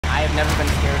I've never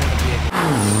been scared of a vehicle.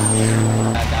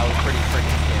 That was pretty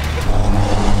freaking scary.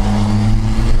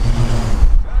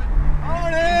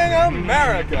 Morning,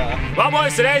 America! Well,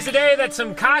 boys, today's the day that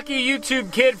some cocky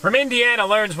YouTube kid from Indiana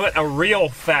learns what a real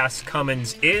fast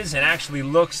Cummins is and actually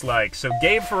looks like. So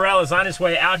Gabe Farrell is on his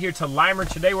way out here to Limer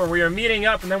today, where we are meeting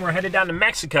up, and then we're headed down to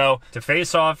Mexico to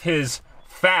face off his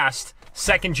fast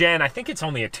second gen, I think it's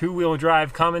only a 2-wheel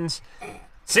drive Cummins.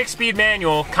 6-speed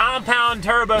manual, compound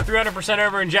turbo, 300%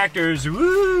 over injectors.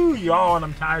 Woo, yawn,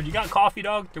 I'm tired. You got coffee,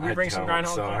 dog? Did we bring some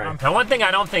grindhog? Now, one thing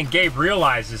I don't think Gabe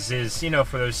realizes is, you know,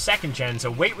 for those second gens,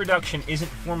 a weight reduction isn't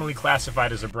formally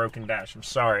classified as a broken dash. I'm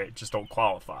sorry, it just don't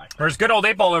qualify. Whereas good old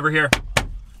 8-ball over here,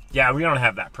 yeah, we don't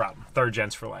have that problem. Third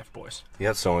gens for life, boys. You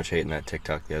got so much hate in that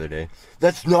TikTok the other day.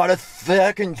 That's not a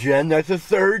second gen, that's a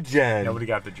third gen. Nobody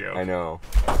got the joke. I know.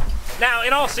 Now,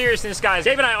 in all seriousness, guys,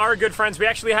 Dave and I are good friends. We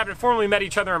actually haven't formally met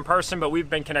each other in person, but we've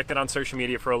been connected on social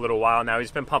media for a little while now.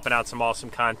 He's been pumping out some awesome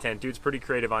content. Dude's pretty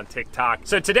creative on TikTok.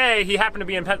 So today, he happened to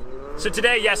be in So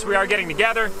today, yes, we are getting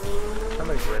together.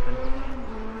 Somebody's ripping.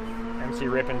 MC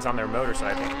Rippin's on their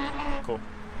motorcycle. Cool.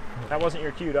 That wasn't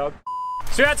your cue, dog.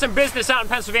 So we had some business out in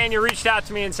Pennsylvania, reached out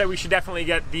to me and said we should definitely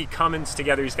get the Cummins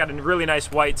together. He's got a really nice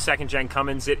white second-gen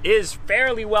Cummins. It is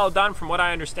fairly well done from what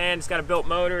I understand. It's got a built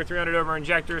motor, 300 over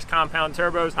injectors, compound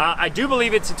turbos. I do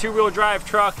believe it's a 2-wheel drive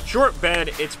truck, short bed.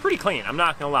 It's pretty clean, I'm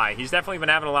not gonna lie. He's definitely been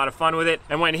having a lot of fun with it.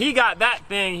 And when he got that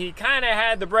thing, he kind of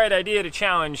had the bright idea to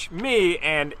challenge me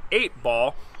and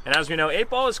 8-ball. And as we know,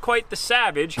 8-ball is quite the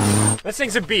savage. This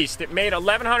thing's a beast. It made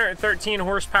 1,113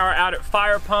 horsepower out at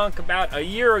Firepunk about a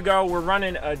year ago. We're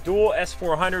running a dual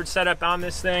S400 setup on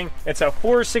this thing. It's a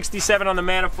 467 on the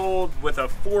manifold with a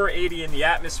 480 in the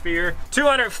atmosphere.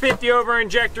 250 over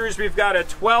injectors. We've got a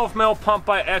 12 mil pump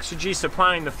by Exergy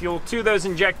supplying the fuel to those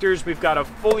injectors. We've got a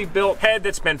fully built head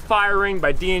that's been firing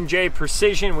by D&J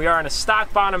Precision. We are on a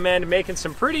stock bottom end, making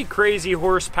some pretty crazy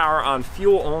horsepower on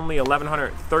fuel only,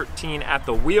 1,113 at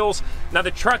the wheel. Now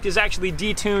the truck is actually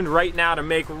detuned right now to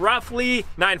make roughly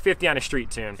 950 on a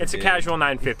street tune. It's a casual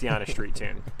 950 on a street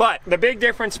tune. But the big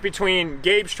difference between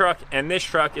Gabe's truck and this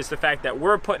truck is the fact that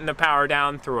we're putting the power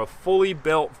down through a fully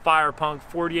built Firepunk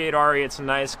 48 RE. It's a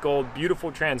nice gold,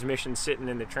 beautiful transmission sitting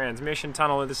in the transmission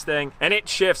tunnel of this thing, and it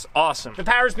shifts awesome. The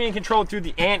power is being controlled through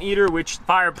the Anteater, which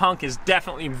Firepunk is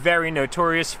definitely very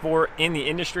notorious for in the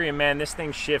industry, and man, this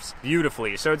thing shifts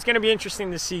beautifully. So it's gonna be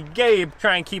interesting to see Gabe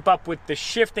try and keep up with the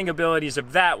shifting abilities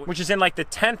of that, which is in like the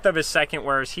 10th of a second,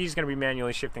 whereas he's going to be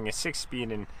manually shifting a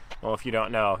 6-speed. And well, if you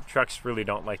don't know, trucks really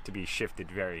don't like to be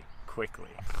shifted very quickly.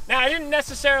 Now, I didn't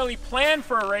necessarily plan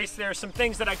for a race. There are some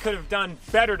things that I could have done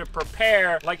better to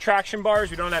prepare, like traction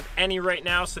bars. We don't have any right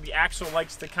now, so the axle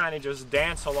likes to kind of just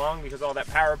dance along because all that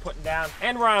power putting down.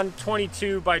 And we're on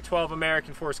 22 by 12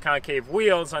 American Force concave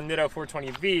wheels on Nitto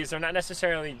 420Vs. They're not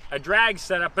necessarily a drag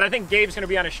setup, but I think Gabe's going to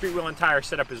be on a street wheel and tire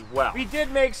setup as well. We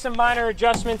did make some minor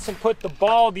adjustments and put the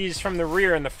baldies from the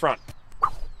rear in the front.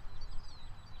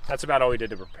 That's about all we did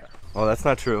to prepare. Oh, that's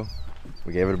not true.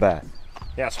 We gave it a bath.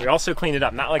 Yes, we also cleaned it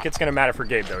up. Not like it's gonna matter for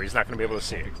Gabe though, he's not gonna be able to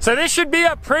see it. So this should be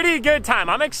a pretty good time.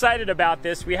 I'm excited about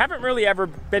this. We haven't really ever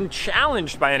been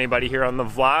challenged by anybody here on the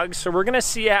vlog, so we're gonna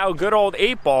see how good old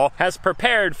 8-ball has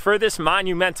prepared for this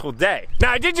monumental day.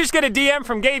 Now, I did just get a DM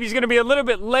from Gabe. He's gonna be a little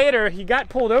bit later. He got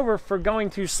pulled over for going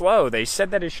too slow. They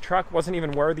said that his truck wasn't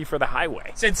even worthy for the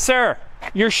highway. I said, sir,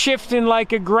 you're shifting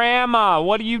like a grandma.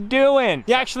 What are you doing?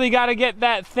 You actually got to get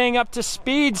that thing up to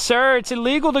speed, sir. It's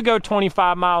illegal to go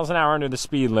 25 miles an hour under the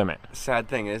speed limit. Sad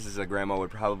thing is a grandma would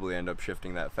probably end up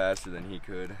shifting that faster than he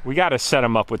could. We got to set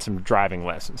him up with some driving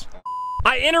lessons.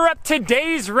 I interrupt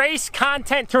today's race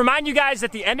content to remind you guys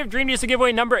that the end of Dream Diesel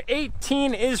giveaway number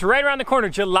 18 is right around the corner.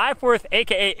 July 4th,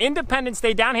 aka Independence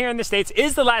Day down here in the States,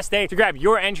 is the last day to grab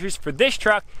your entries for this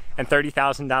truck and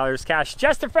 $30,000 cash.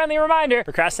 Just a friendly reminder,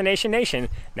 Procrastination Nation,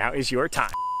 now is your time.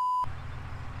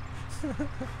 I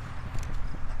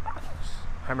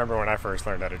remember when I first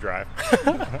learned how to drive.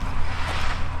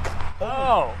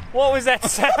 Oh, what was that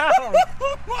sound? Oh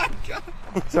my God.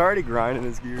 It's already grinding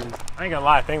his gears. I ain't gonna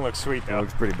lie, the thing looks sweet though. It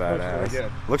looks pretty badass. Looks, really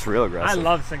good. Looks real aggressive. I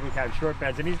love single cab short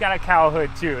beds, and he's got a cowl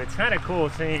hood too. It's kind of cool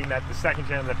seeing that the second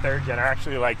gen and the third gen are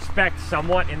actually like spec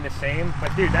somewhat in the same.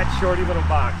 But dude, that shorty little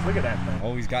box, look at that thing.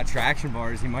 Oh, he's got traction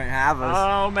bars. He might have us.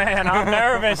 Oh man, I'm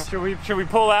nervous. Should we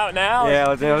pull out now? Yeah,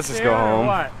 let's just go home.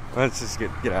 What? Let's just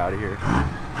get out of here.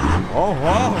 Oh,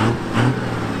 whoa.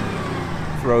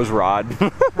 Throws rod.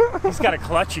 He's got a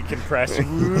clutch he can press.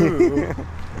 Ooh.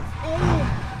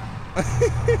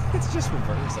 It's just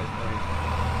reverse, I think.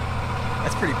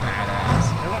 That's pretty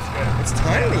badass. It looks good. It's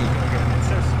tiny. It's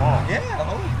so small. Yeah,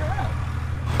 holy crap.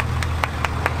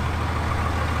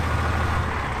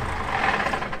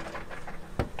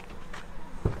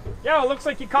 Yo, it looks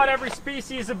like you caught every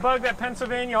species of bug that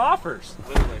Pennsylvania offers.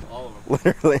 Literally all of them.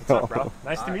 Literally. What's up, bro?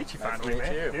 Nice to meet you Nice to finally, meet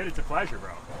man. you. Dude, it's a pleasure,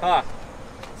 bro. Huh.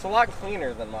 It's a lot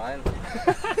cleaner than mine.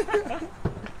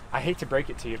 I hate to break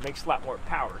it to you, it makes a lot more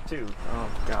power, too. Oh,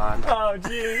 God. Oh,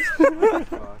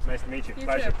 jeez. Nice to meet you. You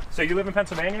Pleasure. too. So you live in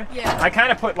Pennsylvania? Yeah. I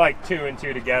kind of put like 2 and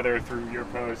 2 together through your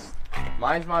post.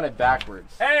 Mine's mounted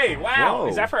backwards. Hey, wow. Whoa.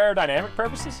 Is that for aerodynamic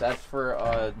purposes? That's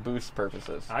for boost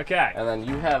purposes. Okay. And then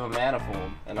you have a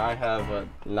manifold, and I have a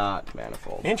not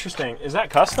manifold. Interesting. Is that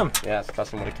custom? Yeah, it's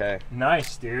custom with a K.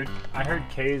 Nice, dude. I heard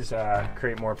K's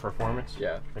create more performance.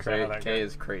 Yeah, Is that how that K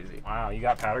goes? is crazy. Wow, you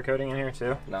got powder coating in here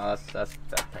too? No, that's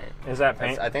paint. Is that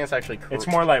paint? I think it's actually. It's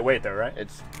more lightweight though, right?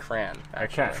 It's crayon.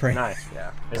 Actually. Okay, nice.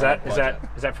 Yeah. Is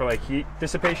that for like heat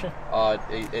dissipation?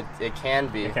 It can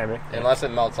be. It can be. Unless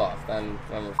it melts off, then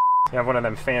we're. You have one of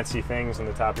them fancy things on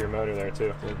the top of your motor there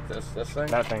too. This thing.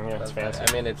 That thing, yeah, it's fancy.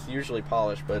 I mean, it's usually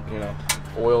polished, but you know,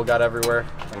 oil got everywhere.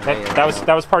 That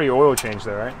was part of your oil change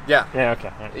though, right? Yeah. Yeah.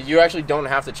 Okay. Yeah. You actually don't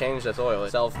have to change this oil.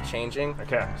 It's self-changing.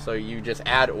 Okay. So you just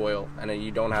add oil, and then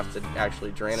you don't have to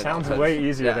actually drain it. Sounds out. way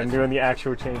easier Yeah, than doing the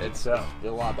actual change It's itself. a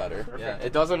lot better. Perfect. Yeah.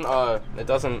 It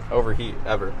doesn't overheat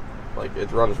ever. Like it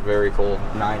runs very cold,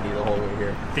 90 the whole way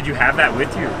here. Did you have that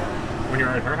with you when you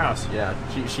were at her house? Yeah,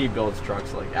 she builds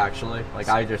trucks actually.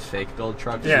 I just fake build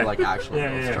trucks. Yeah. She actually Yeah,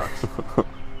 builds yeah. trucks.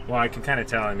 Well, I can kind of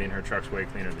tell. I mean, her truck's way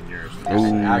cleaner than yours.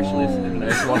 Actually,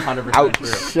 it's 100%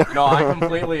 Ouch. true. No, I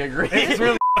completely agree. It's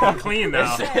really fucking clean though.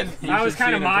 You I was should kind see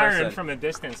of it in admiring person. from a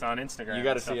distance on Instagram. You got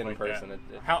to and see stuff it in like person. that.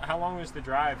 It, How long was the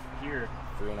drive here?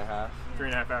 3.5.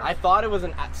 3.5 hours. I thought it was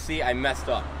an. See, I messed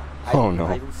up. Oh, no.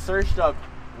 I searched up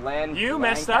You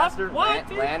messed up? Lancaster, What,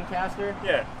 dude? Lancaster,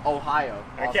 Yeah. Ohio.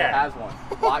 Also Okay. has one.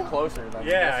 A lot closer than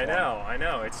Yeah, this one. I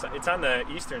know. It's on the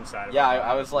eastern side of Yeah, Ohio,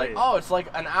 I was like, believe. oh, it's like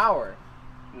an hour.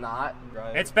 Not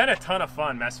right. It's been a ton of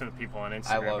fun messing with people on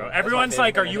Instagram, I love bro. it. That's Everyone's my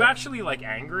like, favorite "Are thing you to do." actually like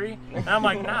angry?" And I'm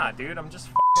like, "Nah, dude. I'm just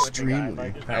f***ing with the guy." Extremely.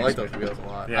 Like, I like those wheels a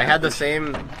lot. Yeah. I had the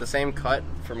same cut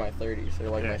for my 30s. They're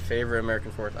like Yeah. my favorite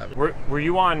American Force ever. Were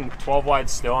you on 12 wide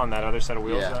still on that other set of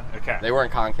wheels? Yeah. Though? Okay. They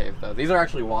weren't concave though. These are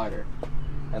actually wider,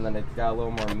 and then it got a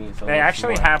little more meat. So it They looks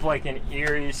actually more- have like an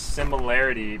eerie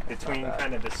similarity between bad.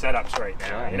 kind of the setups right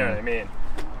now. Yeah. You know what I mean?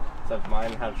 Except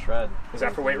mine have shred. Is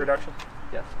that for weight reduction?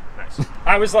 Yes. Nice.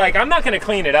 I was like, I'm not going to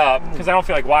clean it up because I don't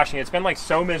feel like washing it. It's been like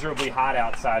so miserably hot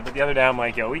outside. But the other day, I'm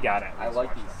like, yo, we got it. I Let's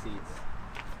like wash these that. seats.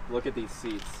 Look at these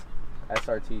seats.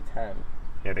 SRT 10.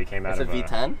 Yeah, they came out That's a of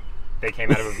V10? They came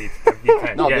out of a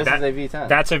V10. No, yeah, this is a V10.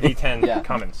 That's a V10 Yeah.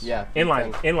 Cummins. Yeah,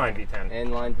 Inline V10. V10.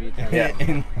 Inline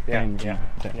V10. Yeah.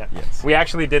 Yeah. Yes. We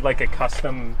actually did like a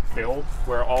custom build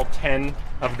where all 10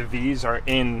 of the V's are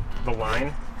in the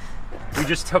line. We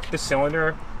just took the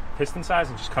cylinder piston size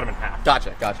and just cut them in half.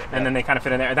 Gotcha. And then they kind of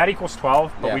fit in there. That equals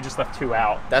 12, but Yeah. we just left 2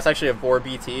 out. That's actually a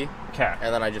 4BT, Okay.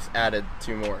 and then I just added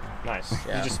 2 more. Nice.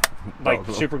 Yeah. You just like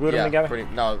super glued them together?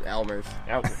 No, Elmer's.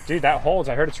 Yeah, dude, that holds.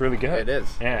 I heard it's really good. It is.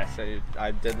 Yeah. So I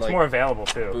did It's like more available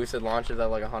too. boosted launches at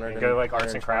like 100. You go to like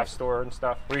arts and crafts store and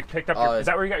stuff. Where you picked up your, is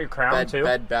that where you got your crown too?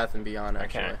 Bed Bath and Beyond,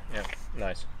 actually. Okay. Yeah.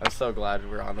 Nice. I'm so glad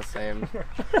we're on the same.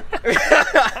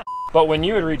 But when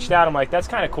you had reached out, I'm like, that's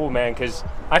kind of cool, man, because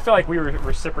I feel like we were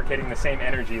reciprocating the same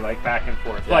energy, like back and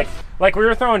forth. Yeah. Like we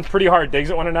were throwing pretty hard digs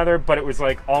at one another, but it was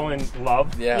like all in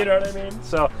love. Yeah. You know what I mean?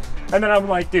 So, and then I'm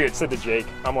like, dude, said to Jake,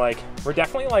 I'm like, we're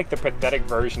definitely like the pathetic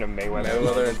version of Mayweather. and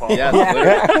Logan Paul. Yes,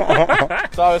 literally.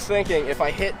 So I was thinking, if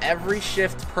I hit every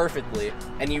shift perfectly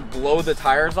and you blow the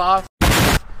tires off,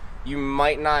 you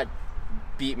might not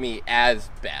beat me as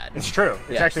bad. It's true.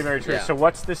 It's Yes. actually very true. Yeah. So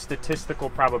what's the statistical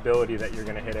probability that you're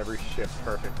going to hit every shift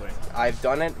perfectly? I've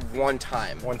done it one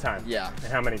time. One time? Yeah.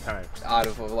 And how many times? Out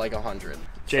of like 100.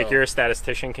 Jake, So, you're a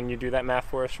statistician. Can you do that math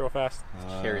for us real fast?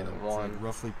 Carry the It's one. like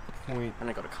roughly I'm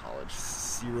gonna go to college.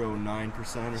 0.09% or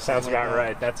something. Sounds like about that.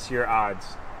 right. That's your odds.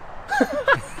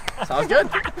 Sounds good.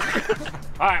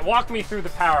 All right, walk me through the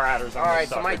power adders on All right, this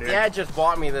so sucker, my dude. dad just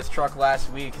bought me this truck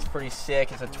last week. It's pretty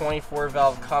sick. It's a 24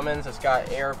 valve Cummins. It's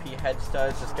got ARP head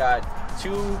studs. It's got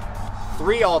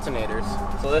 3 alternators.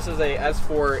 So this is a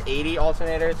S480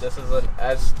 alternator. This is an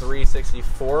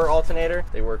S364 alternator.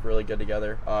 They work really good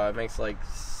together. It makes like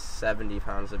 70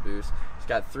 pounds of boost. It's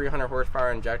got 300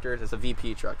 horsepower injectors. It's a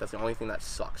VP truck. That's the only thing that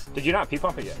sucks. Did you not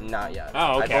P-pump it yet? Not yet.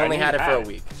 Oh, okay. I've I only knew had you it for a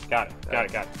week. Got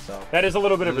it. So That is a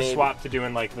little bit of a Maybe. swap to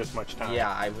doing like this much time. yeah,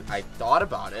 I thought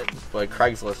about it, but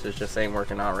Craigslist is just ain't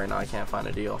working out right now. I can't find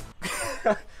a deal.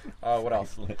 What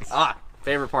else?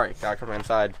 Favorite part. Gotta come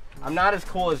inside. I'm not as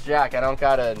cool as Jack. I don't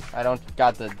got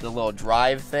the little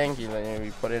drive thing.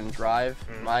 You put it in drive.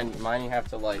 Mine you have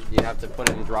to put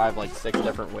it in drive like 6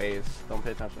 different ways. Don't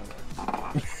pay attention to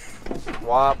this.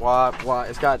 Wop.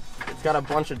 It's It's got a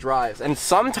bunch of drives, and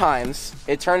sometimes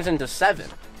it turns into 7.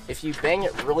 If you bang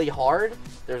it really hard,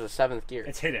 there's a 7th gear.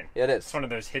 It's hidden. It is. It's one of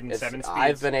those hidden 7 speeds.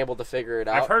 I've been able to figure it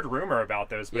out. I've heard rumor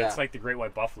about those, but it's like the Great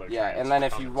White Buffalo. Yeah, and then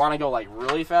if you want to go like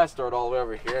really fast, throw it all the way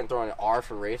over here and throw an R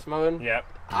for race mode. Yep.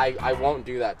 I won't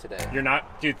do that today. You're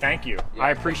not, dude. Thank you. Yeah. I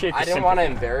appreciate. I didn't want to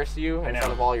embarrass you in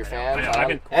front of all your fans.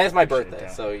 And it's my birthday,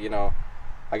 so you know,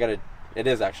 I gotta. It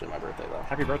is actually my birthday though.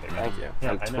 Happy birthday, man. Thank you.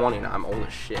 Yeah, I'm 20 now. I'm old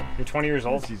as shit. You're 20 years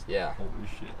old? Yeah. Holy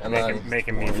shit. And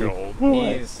making me feel old.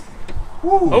 He's...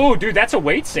 Oh, dude, that's a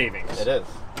weight savings. It is.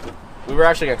 We were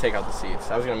actually going to take out the seats.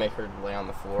 I was going to make her lay on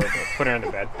the floor. But... Put her in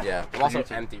the bed. Yeah. I'm also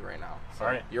empty right now. So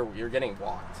all right. You're getting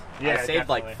walked. Yeah, I saved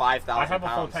like 5,000 pounds. I have a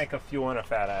full tank of fuel and a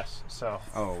fat ass, so.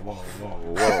 Oh,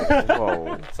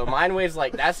 whoa. So mine weighs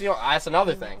like, that's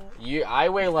another thing. I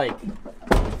weigh like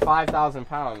 5,000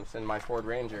 pounds in my Ford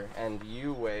Ranger, and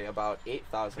you weigh about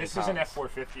 8,000 pounds. This is an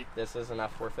F450. This is an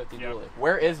F450 Yep. dually.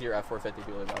 Where is your F450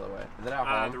 dually, by the way? Is it at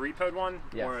home? The repoed one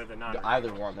or the non-repoed?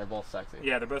 Either one. They're both sexy.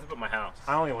 Yeah, they're both up at my house.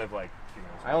 I only live like a few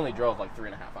minutes. I only drove like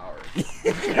 3.5 hours.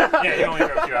 Yeah, you only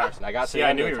drove a few hours. And I got to See, the I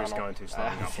end knew of he the was tunnel. going too slow.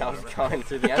 I was going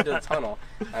to the end of the tunnel,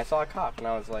 and I saw a cop, and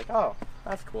I was like, oh,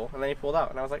 that's cool. And then he pulled out,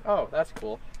 and I was like, oh, that's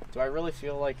cool. Do I really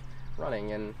feel like running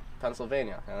in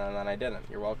Pennsylvania? And then I didn't.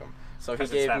 You're welcome. So he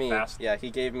gave me, he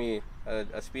gave me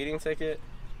a speeding ticket,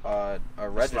 a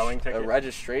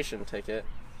registration ticket.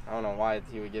 I don't know why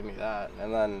he would give me that,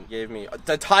 and then gave me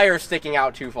the tire sticking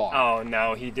out too far. Oh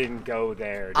no, he didn't go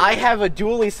there. I have a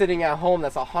dually sitting at home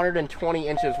that's 120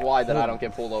 inches wide that I don't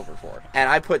get pulled over for, and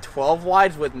I put 12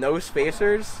 wides with no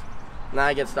spacers. Now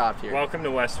I get stopped here. Welcome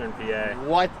to Western PA.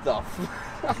 What the?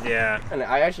 Yeah. And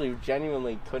I actually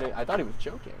genuinely couldn't. I thought he was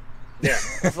joking. Yeah.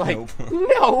 It's like,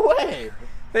 no way.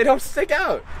 They don't stick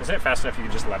out. Isn't it fast enough you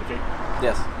can just levitate?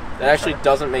 Yes. It actually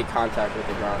doesn't make contact with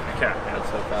the ground. Okay. Yeah. That's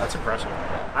so fast. That's impressive.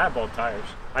 Yeah. I have both tires.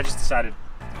 I just decided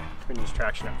to use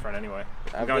traction up front anyway.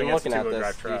 I've been looking at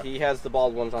this. He has the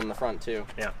bald ones on the front too.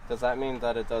 Yeah. Does that mean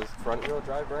that it does front wheel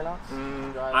drive burnouts?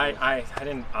 I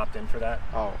didn't opt in for that.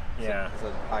 Oh. Yeah. It's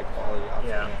a high quality option.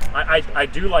 Yeah. I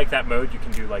do like that mode. You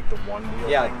can do like the one wheel.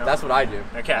 Yeah, thing, that's what I do.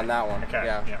 Okay. On that one. Okay.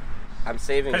 Yeah. Yeah. I'm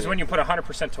saving. Because when you put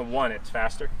 100% to 1, it's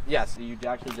faster. Yes, you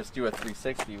actually just do a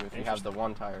 360 if you have the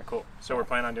one tire. Cool. So we're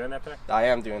planning on doing that today? I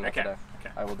am doing that today.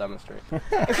 Okay. I will demonstrate.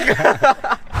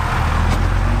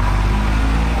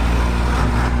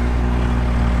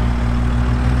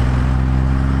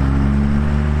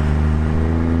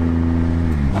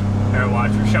 Here,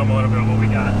 watch. We'll show them a little bit of what we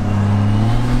got.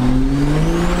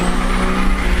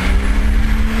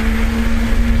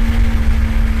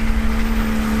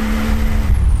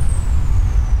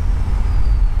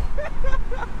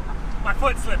 My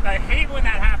foot slipped. I hate when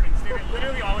that happens, dude. It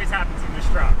literally always happens in this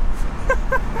truck.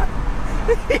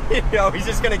 He's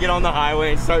just gonna get on the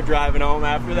highway and start driving home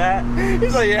after that.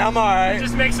 He's like, yeah, I'm alright.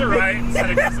 Just makes it right instead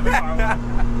of gets in the car.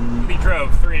 We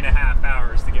drove 3.5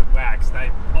 hours to get waxed.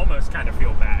 I almost kind of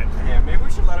feel bad. Yeah, maybe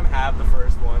we should let him have the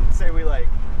first one. Say we like...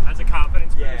 As a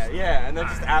confidence boost? Yeah, and then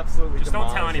just absolutely just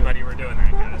don't tell anybody we're doing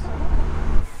that, guys.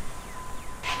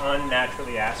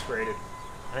 Unnaturally aspirated.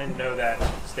 I didn't know that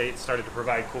state started to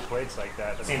provide cool plates like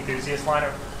that. That's the enthusiast line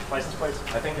of license plates?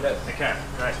 I think it is. Okay,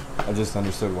 nice. I just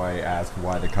understood why he asked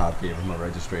why the cop gave him a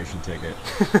registration ticket.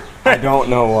 I don't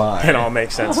know why. It all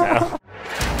makes sense now.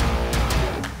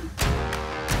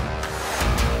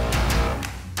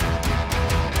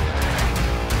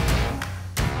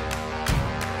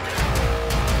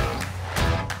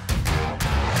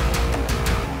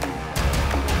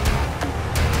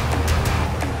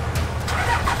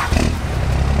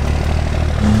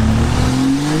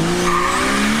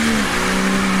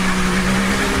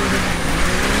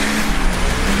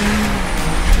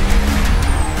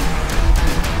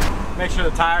 Make sure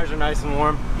the tires are nice and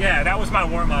warm. Yeah, that was my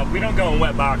warm-up. We don't go in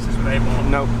wet boxes with A-Ball.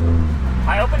 Nope.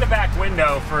 I opened the back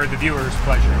window for the viewer's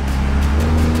pleasure.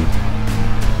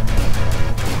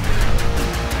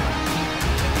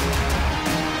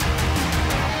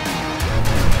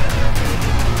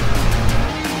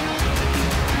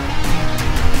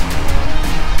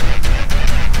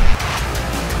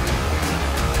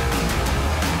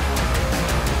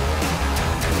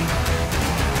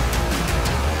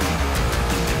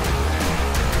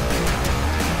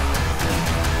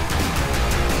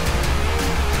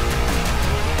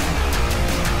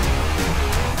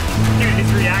 Dude,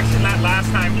 his reaction that last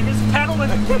time, he was pedaling.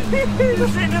 He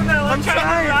was sitting in there like I'm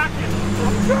trying.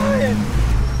 I'm trying.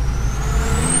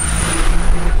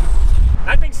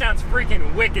 That thing sounds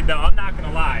freaking wicked though, I'm not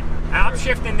gonna lie. I'm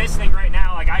shifting this thing right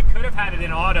now, like I could have had it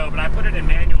in auto, but I put it in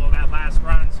manual that last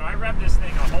run, so I revved this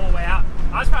thing a whole way out.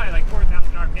 I was probably like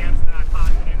 4,000 RPMs and then I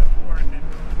popped it in the fourth, and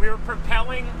we were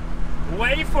propelling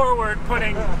way forward,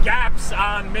 putting gaps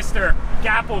on Mr.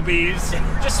 Gapplebee's.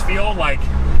 Just feel like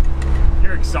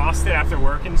you're exhausted after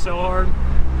working so hard.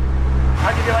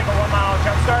 I'll give you like a 1 mile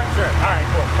jump start? Sure. All right,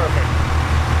 cool, perfect.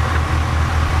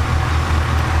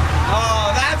 Oh,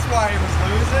 that's why he was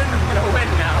losing. I'm gonna win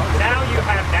now. Now you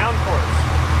have down course.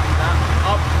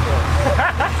 Up course.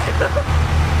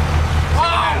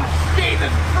 Oh,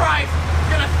 Jesus Christ!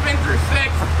 I'm gonna spin through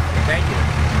 6. Thank you.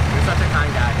 You're such a kind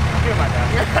guy. I'm doing my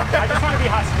best. I just want to be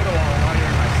hospitable while you're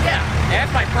in my seat. Yeah, and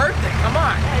it's my birthday. Come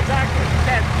on. Yeah, exactly.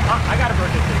 I got a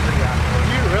birthday cake for you afterwards.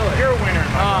 You really? You're a winner.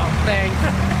 Oh, thanks.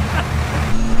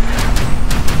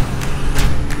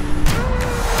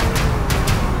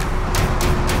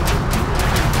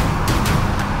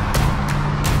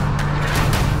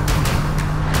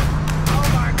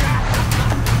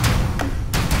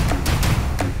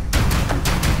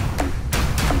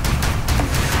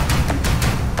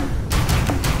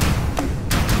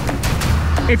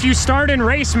 If you start in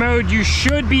race mode, you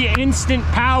should be instant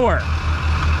power.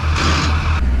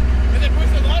 Is it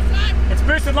boosted lunchtime? It's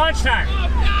boosted lunchtime. Oh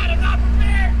God, I'm not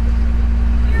prepared.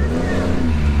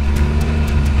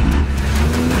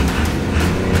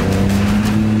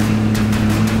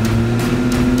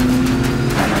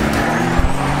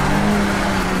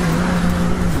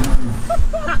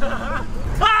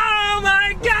 Oh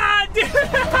my God, dude!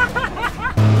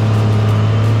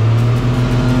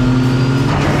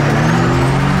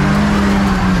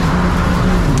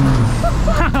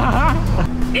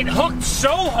 It hooked so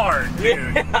hard,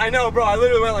 dude. I know, bro. I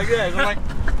literally went like this. I'm like,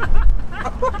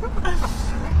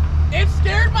 It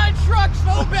scared my truck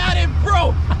so bad it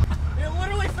broke. It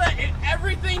literally said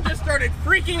everything just started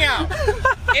freaking out.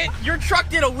 Your truck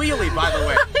did a wheelie, by the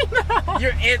way.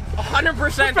 It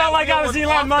 100%. Felt like I was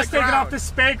Elon Musk taking off the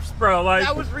spakes, bro. Like,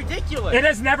 that was ridiculous. it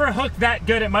has never hooked that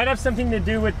good. It might have something to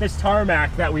do with this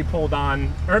tarmac that we pulled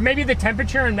on, or maybe the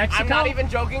temperature in Mexico. I'm not even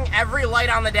joking. Every light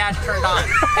on the dash turned on.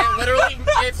 And literally,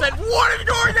 it said, "What is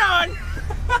going on?"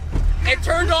 It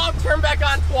turned off, turned back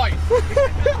on twice.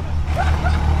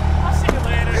 I'll see you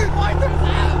later. Why do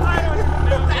that? I don't even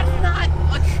know. That's not.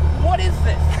 What is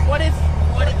this?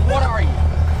 What are you?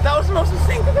 That was the most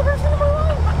insane thing I've ever seen in my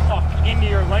life. Fuck into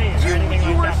your lane or anything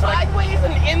You like were that. But sideways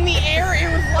and in the air. It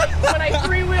was like when I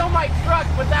three-wheel my truck,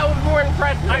 but that was more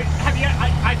impressive. I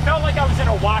felt like I was in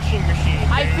a washing machine.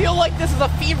 I feel like this is a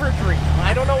fever dream.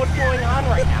 I don't know what's going on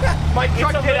right now. My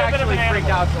truck a did little bit of actually an freak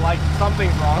animal. out, so like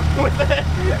something's wrong with it.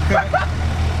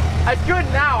 It's good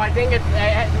now. I think it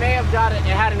may have got it.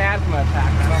 It had an asthma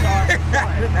attack.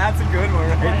 that's a good one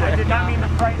right I there. did not mean to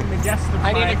frighten the guests.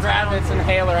 I need to grab its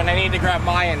inhaler and I need to grab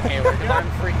my inhaler because I'm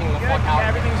freaking the fuck out.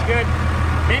 Yeah, everything's good.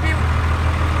 Maybe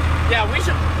Yeah, we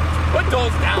should put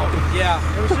those down. Yeah.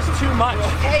 it was just too much.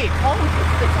 Hey, calm.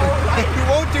 It's all right. You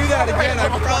won't do that again, I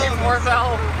promise. 24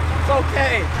 valve. It's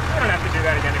okay. You don't have to do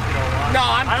that again if you don't want. No,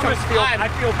 I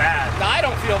feel bad. I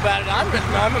don't feel bad.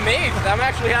 I'm amazed. I'm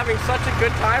actually having such a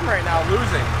good time right now,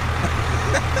 losing.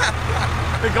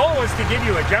 The goal was to give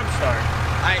you a jump start,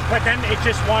 but then it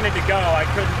just wanted to go. I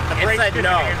couldn't. The It brakes said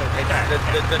didn't no. handle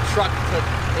it. The truck took.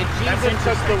 That's Jesus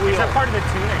took the interesting. wheel. Is that part of the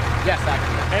tuning? Yes,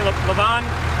 actually. Hey, Levon,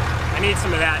 I need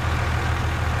some of that.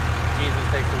 Jesus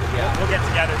takes the wheel. Yeah. We'll get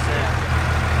together soon.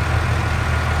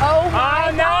 Oh Oh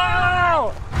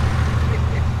no!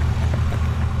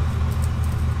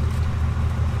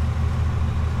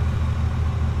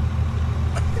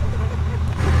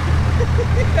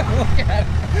 Look at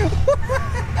it.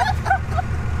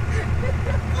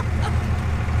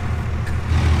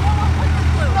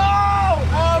 No!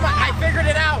 Oh my! I figured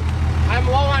it out. I'm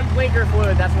low on blinker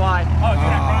fluid. That's why. Oh, dude,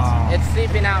 I brought some. It's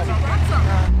seeping out.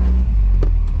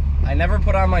 I never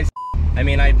put on my.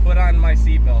 I put on my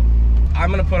seatbelt. I'm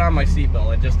gonna put on my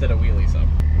seatbelt. It just did a wheelie, so.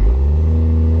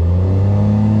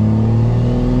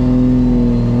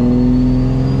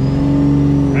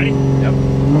 Ready? Yep.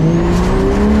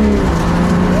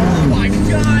 Oh my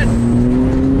God!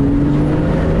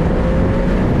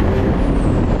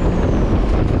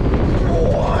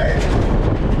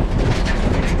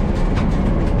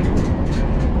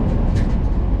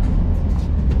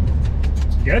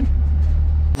 Good?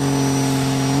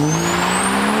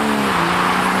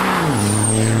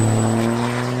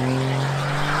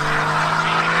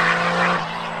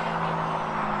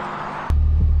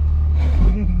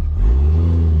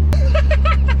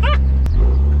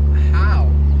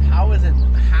 How is it?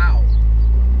 How?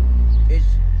 It's.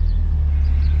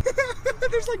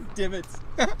 There's like divots.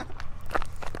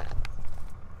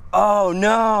 Oh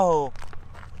no!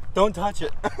 Don't touch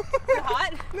it. You're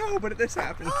hot? No, but this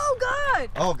happens. Oh God!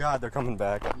 Oh God, they're coming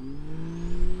back.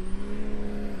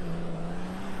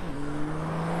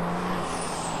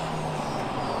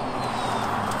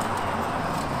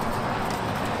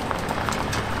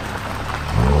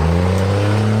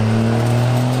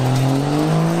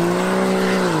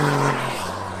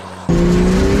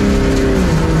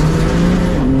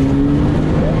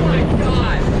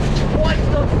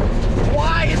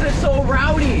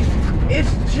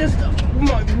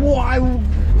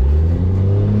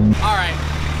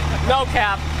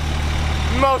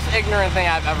 most ignorant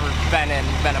thing I've ever been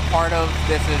a part of.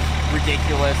 This is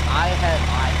ridiculous. I have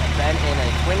been in a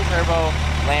twin turbo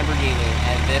Lamborghini,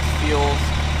 and this feels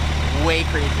way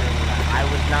crazier than that. I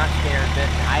was not scared.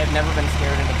 I have never been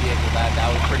scared in a vehicle. That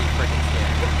was pretty freaking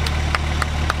scary.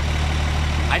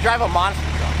 I drive a monster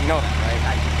truck. You know that, right?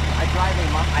 I drive a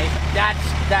monster.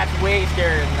 That's way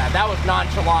scarier than that. That was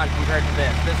nonchalant compared to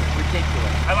this. This is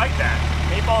ridiculous. I like that.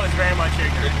 Paintball is very much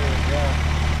ignorant. Yeah.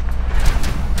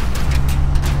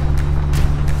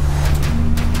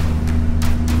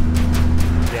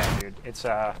 Yeah, dude. It's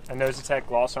a Nosatech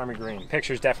Gloss Army Green.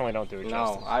 Pictures definitely don't do it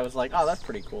justice. No, I was like, oh, that's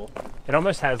pretty cool. It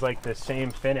almost has like the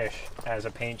same finish as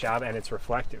a paint job, and it's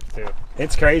reflective too.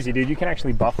 It's crazy, dude. You can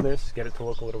actually buff this, get it to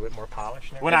look a little bit more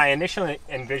polished. When I initially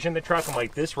envisioned the truck, I'm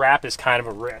like, this wrap is kind of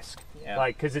a risk. Yeah.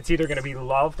 Like, because it's either going to be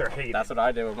loved or hated. That's what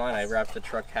I did with mine. I wrapped the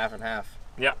truck half and half.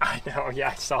 Yeah, I know.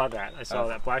 Yeah, I saw that. I saw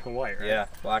that black and white, right? Yeah,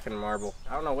 black and marble.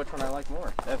 I don't know which one I like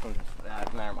more. That one,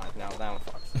 never mind. No, that one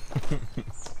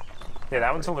fucks. Yeah,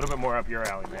 that one's a little bit more up your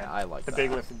alley, man. Yeah, I like the that.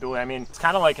 big lifted dually. I mean, it's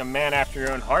kind of like a man after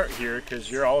your own heart here,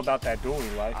 because you're all about that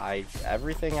dually life.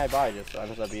 Everything I buy just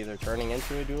ends up either turning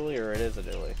into a dually or it is a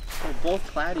dually. Oh, both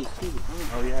Claddies too.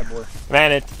 Oh yeah, boy.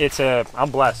 Man,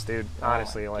 I'm blessed, dude.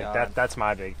 Honestly, like that's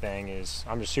my big thing. Is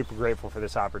I'm just super grateful for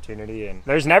this opportunity, and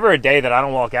there's never a day that I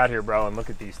don't walk out here, bro, and look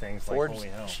at these things. Fords. Like, holy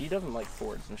hell. She doesn't like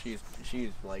Fords, and she's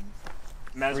like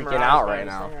Mesmerized freaking out by right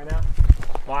this now. thing right now.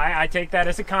 Why? I take that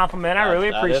as a compliment. I really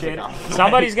appreciate it.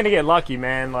 Somebody's gonna get lucky,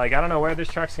 man. Like, I don't know where this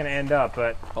truck's gonna end up,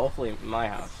 but hopefully my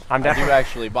house. I do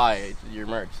actually buy your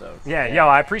merch, so yeah. Yo,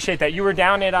 I appreciate that. You were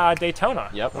down at Daytona.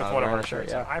 Yep, with one of our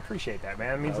shirts. Yeah. I appreciate that,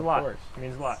 man. It means a lot. Course. It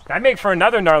means a lot. I'd make for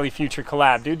another gnarly future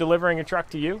collab, dude. Delivering a truck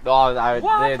to you. Oh,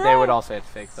 they would all say it's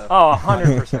fake, though. Oh,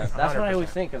 100%. That's what I always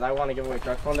think, because I want to give away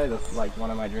trucks one day. That's like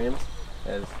one of my dreams.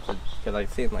 Is because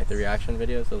I've seen like the reaction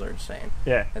videos, those are insane.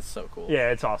 Yeah, it's so cool. Yeah,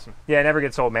 it's awesome. Yeah, it never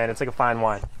gets old, man. It's like a fine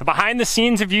wine. The behind the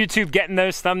scenes of YouTube, getting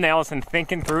those thumbnails and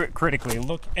thinking through it critically.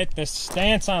 Look at the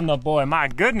stance on the boy, my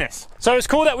goodness. So it's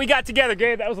cool that we got together,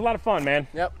 Gabe. That was a lot of fun, man.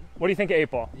 Yep. What do you think of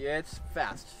 8-ball? Yeah, it's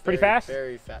fast. Pretty fast?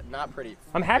 Very fast. Not pretty.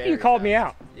 I'm happy you called me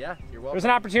out. Yeah, you're welcome. It was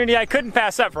an opportunity I couldn't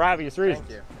pass up for obvious reasons.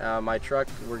 Thank you. My truck,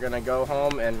 we're going to go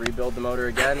home and rebuild the motor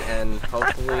again and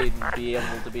hopefully be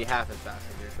able to be half as fast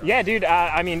as your truck. Yeah, dude.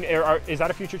 I mean, is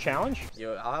that a future challenge?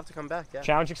 I'll have to come back, yeah.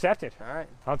 Challenge accepted. All right.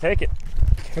 I'll take it.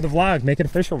 For the vlog, make it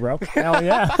official, bro. Hell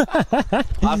yeah.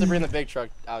 I'll have to bring the big truck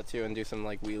out too and do some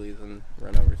like wheelies and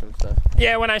run over some stuff.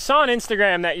 Yeah, when I saw on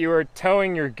Instagram that you were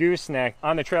towing your gooseneck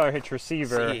on the trailer hitch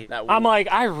receiver, I'm like,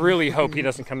 I really hope he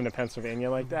doesn't come into Pennsylvania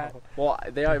like that. Well,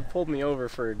 they pulled me over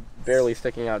for barely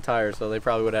sticking out tires, so they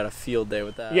probably would have had a field day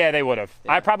with that. Yeah, they would have.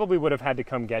 Yeah. I probably would have had to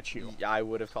come get you. Yeah, I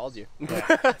would have called you.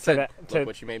 Yeah. Look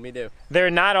what you made me do.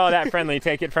 They're not all that friendly.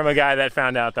 Take it from a guy that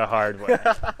found out the hard way.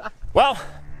 Well,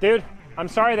 dude, I'm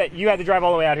sorry that you had to drive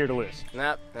all the way out here to lose.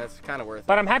 Nah, that's kind of worth it.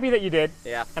 But I'm happy that you did.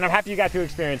 Yeah. And I'm happy you got to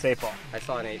experience 8-ball. I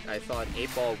saw an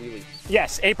 8-ball wheelie.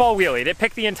 Yes, 8-ball wheelie. It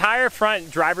picked the entire front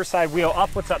driver's side wheel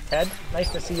up. What's up, Ted? Nice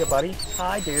to see you, buddy.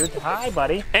 Hi, dude. Hi,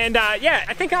 buddy. And yeah,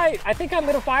 I think I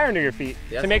lit a fire under your feet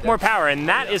to make more power, and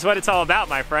that is what it's all about,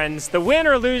 my friends. The win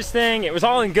or lose thing, it was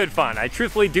all in good fun. I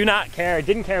truthfully do not care. I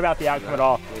didn't care about the outcome at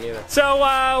all. Me neither.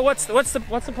 So what's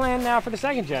the plan now for the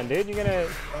second gen, dude? You're gonna?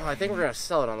 Oh, I think we're gonna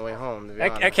sell it on the way home. To be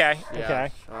honest. Okay. Yeah.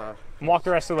 Okay. Walk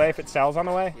the rest of the way if it sells on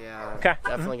the way? Yeah. Okay.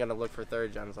 Definitely gonna look for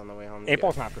third gens on the way home.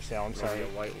 8-ball's not for sale, I'm sorry. A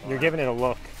white You're giving it a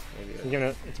look.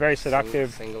 It's very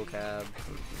seductive. Single cab,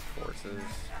 forces.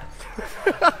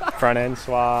 Front end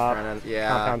swap. Yeah.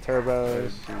 Compound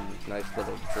turbos. Nice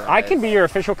little drive. I can be your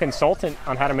official consultant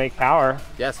on how to make power.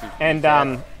 Yes. And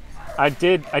I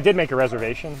did make a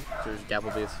reservation. There's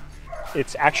Gapplebee's.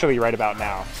 It's actually right about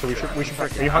now, so we should.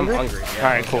 Are you hungry? I'm hungry. Yeah. All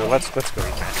right, cool. Let's go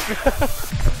eat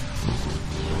that.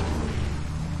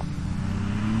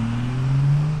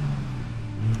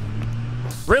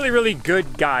 Really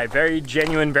good guy. Very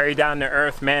genuine, very down to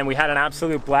earth, man. We had an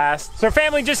absolute blast. So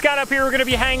family just got up here. We're gonna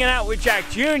be hanging out with Jack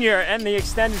Jr. and the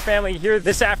extended family here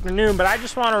this afternoon, but I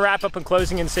just wanna wrap up in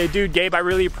closing and say, dude, Gabe, I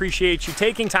really appreciate you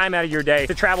taking time out of your day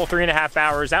to travel 3.5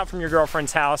 hours out from your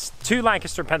girlfriend's house to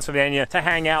Lancaster, Pennsylvania to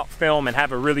hang out, film, and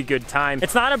have a really good time.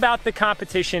 It's not about the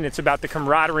competition, it's about the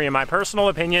camaraderie in my personal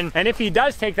opinion. And if he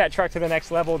does take that truck to the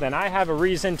next level, then I have a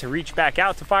reason to reach back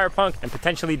out to Firepunk and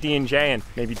potentially D&J and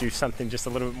maybe do something just a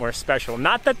little bit more special.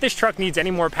 Not that this truck needs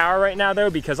any more power right now though,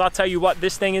 because I'll tell you what,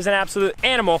 this thing is an absolute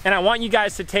animal, and I want you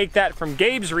guys to take that from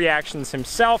Gabe's reactions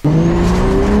himself. Oh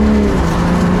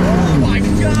my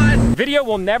God! Video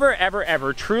will never, ever,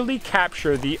 ever truly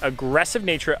capture the aggressive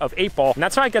nature of 8-Ball, and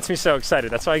that's why it gets me so excited.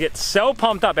 That's why I get so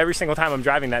pumped up every single time I'm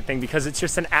driving that thing, because it's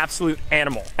just an absolute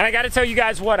animal. And I gotta tell you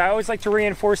guys what, I always like to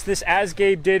reinforce this, as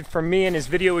Gabe did for me in his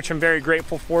video, which I'm very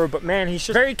grateful for, but man, he's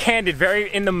just very candid,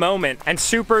 very in the moment, and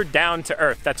super down to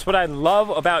earth. That's what I love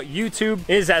about YouTube,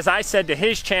 is as I said to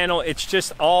his channel, it's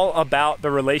just all about the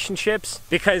relationships,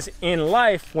 because in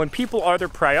life, when people are the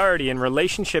priority and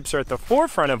relationships are at the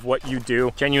forefront of what you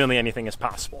do, genuinely anything is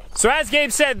possible. So as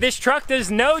Gabe said, this truck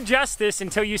does no justice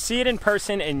until you see it in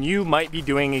person, and you might be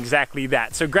doing exactly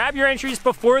that. So grab your entries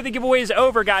before the giveaway is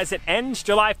over, guys. It ends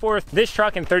July 4th. This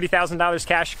truck and $30,000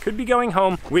 cash could be going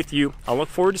home with you. I'll look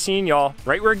forward to seeing y'all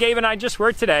right where Gabe and I just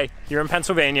were today, here in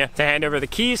Pennsylvania, to hand over the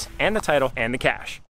keys and the title and the cash.